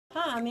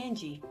Hi, I'm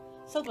Angie.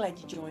 So glad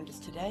you joined us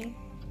today.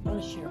 I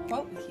want to share a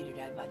quote with you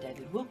today by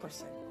David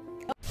Wilkerson.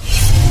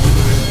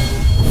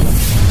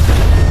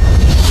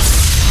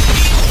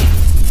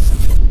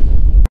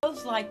 It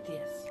goes like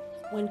this.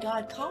 When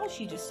God calls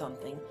you to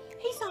something,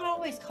 He's not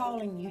always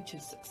calling you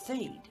to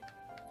succeed.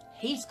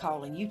 He's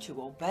calling you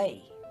to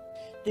obey.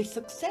 The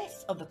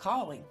success of the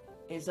calling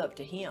is up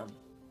to Him.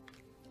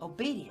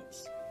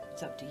 Obedience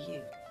is up to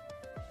you.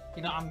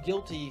 You know, I'm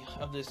guilty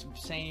of this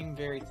same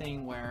very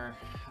thing where,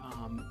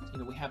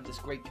 we have this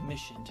great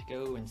commission to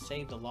go and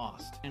save the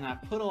lost. And I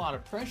put a lot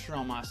of pressure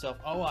on myself.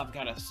 Oh, I've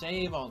got to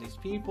save all these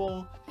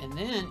people. And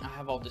then I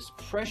have all this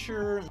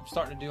pressure. I'm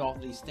starting to do all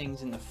these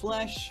things in the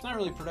flesh. It's not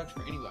really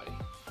productive for anybody,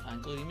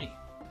 including me.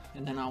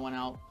 And then I went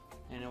out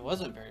and it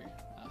wasn't very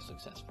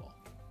successful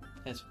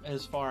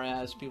as far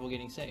as people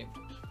getting saved.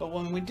 But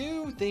when we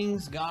do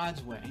things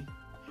God's way,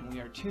 and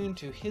we are tuned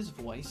to His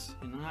voice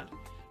and not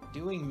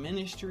doing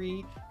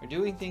ministry or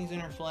doing things in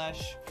our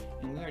flesh,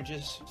 and we are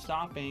just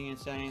stopping and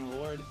saying,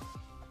 Lord,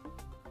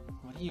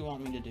 what do you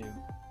want me to do?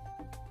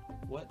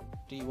 What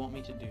do you want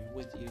me to do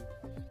with you?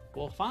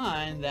 We'll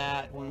find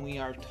that when we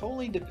are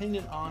totally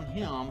dependent on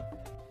Him,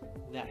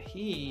 that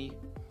He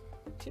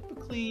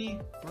typically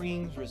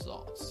brings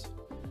results.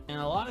 And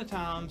a lot of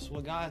times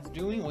what God's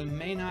doing, we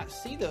may not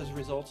see those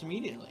results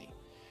immediately.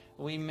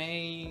 We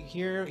may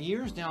hear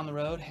years down the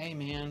road, hey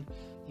man,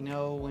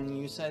 when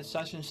you said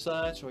such and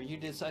such, or you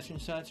did such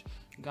and such,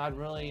 God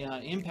really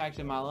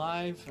impacted my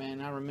life,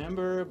 and I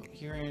remember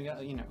hearing,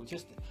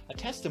 just a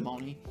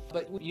testimony.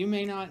 But you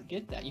may not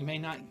get that. You may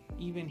not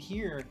even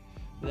hear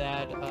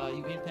that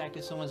you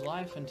impacted someone's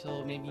life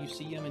until maybe you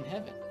see them in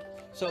heaven.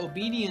 So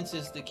obedience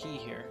is the key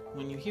here.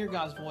 When you hear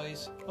God's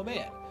voice,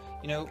 obey it.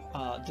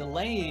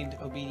 Delayed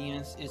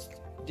obedience is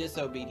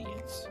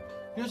disobedience.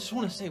 I just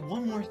want to say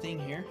one more thing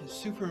here. It's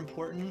super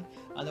important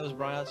that was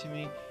brought out to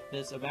me.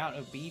 That's about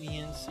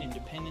obedience and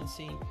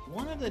dependency.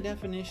 One of the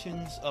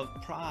definitions of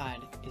pride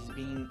is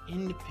being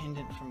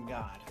independent from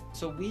God.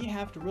 So we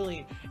have to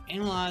really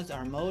analyze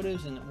our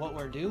motives and what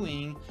we're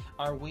doing.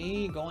 Are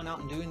we going out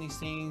and doing these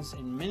things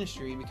in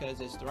ministry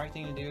because it's the right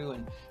thing to do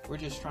and we're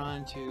just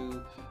trying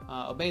to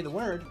obey the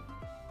word,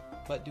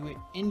 but do it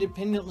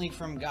independently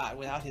from God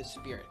without His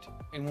Spirit?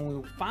 And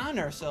when we find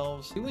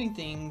ourselves doing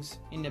things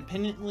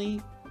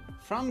independently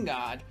from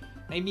God,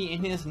 maybe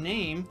in His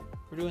name,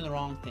 we're doing the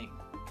wrong thing.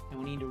 And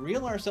we need to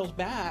reel ourselves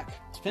back,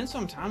 spend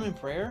some time in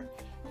prayer,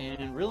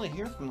 and really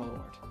hear from the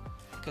Lord.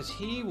 Because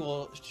He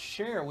will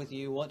share with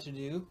you what to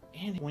do.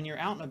 And when you're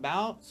out and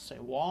about, say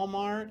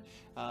Walmart,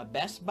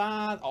 Best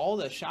Buy, all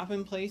the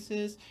shopping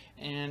places,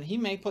 and He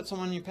may put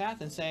someone in your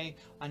path and say,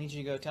 I need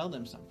you to go tell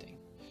them something.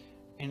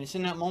 And it's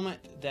in that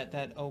moment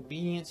that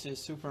obedience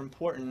is super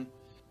important,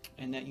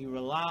 and that you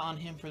rely on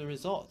Him for the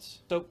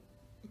results. So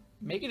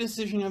make a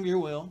decision of your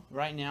will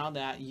right now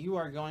that you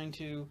are going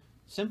to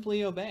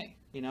simply obey,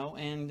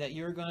 and that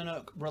you're going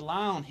to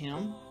rely on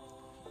Him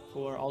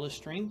for all the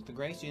strength, the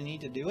grace you need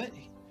to do it.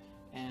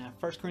 And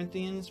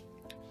Philippians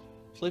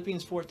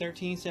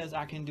 4:13 says,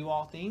 I can do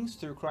all things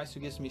through Christ who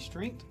gives me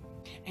strength.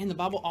 And the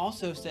Bible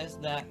also says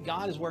that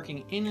God is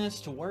working in us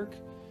to work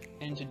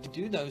and to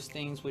do those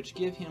things which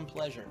give Him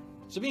pleasure.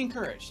 So be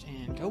encouraged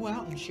and go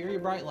out and share your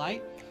bright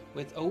light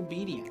with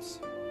obedience.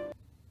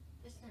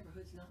 This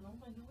neighborhood's not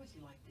normally noisy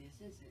like this,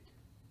 is it?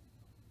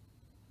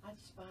 I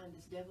just bind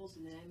this devils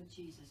in the name of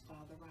Jesus,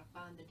 Father. I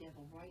bind the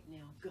devil right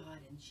now, God,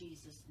 in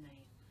Jesus'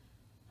 name.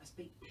 I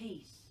speak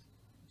peace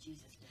in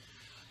Jesus'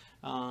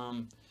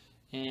 name.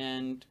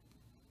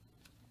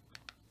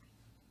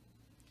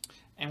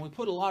 And we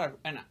put a lot of,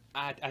 and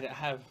I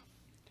have.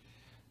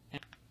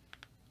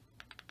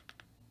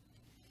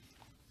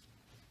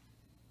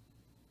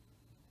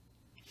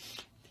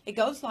 It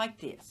goes like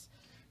this.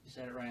 You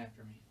said it right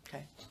after me.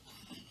 Okay.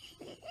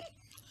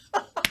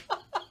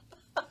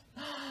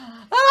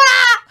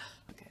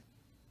 Okay.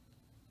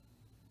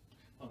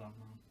 Hold on,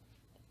 Mom.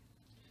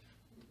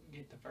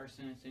 Get the first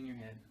sentence in your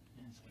head.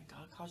 When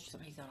God calls you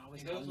something, He's not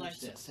always it calling goes you like to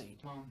this. succeed.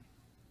 Mom,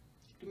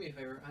 do me a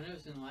favor. I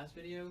noticed in the last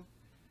video,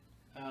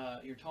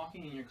 you're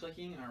talking and you're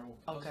clicking are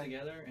close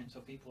together, and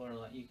so people are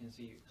like, you can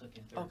see you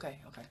clicking through. Okay,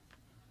 go back.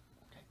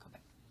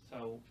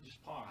 So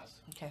just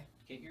pause. Okay.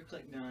 Get your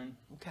click done.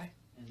 Okay.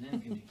 And then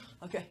continue.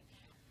 Okay.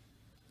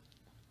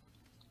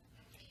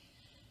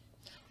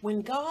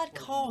 When God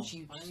calls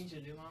you... What I need you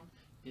to do, Mom,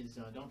 is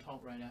don't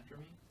talk right after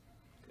me.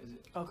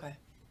 Okay.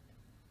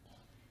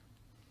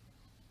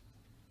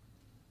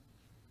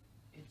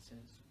 It says...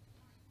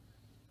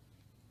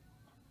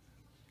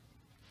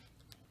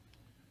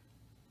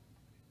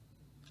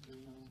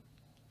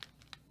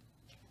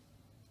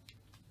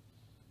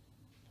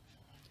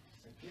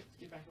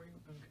 Get back where you...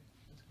 Okay,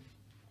 that's good.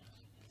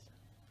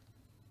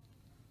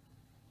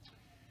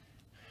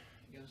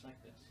 It goes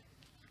like this.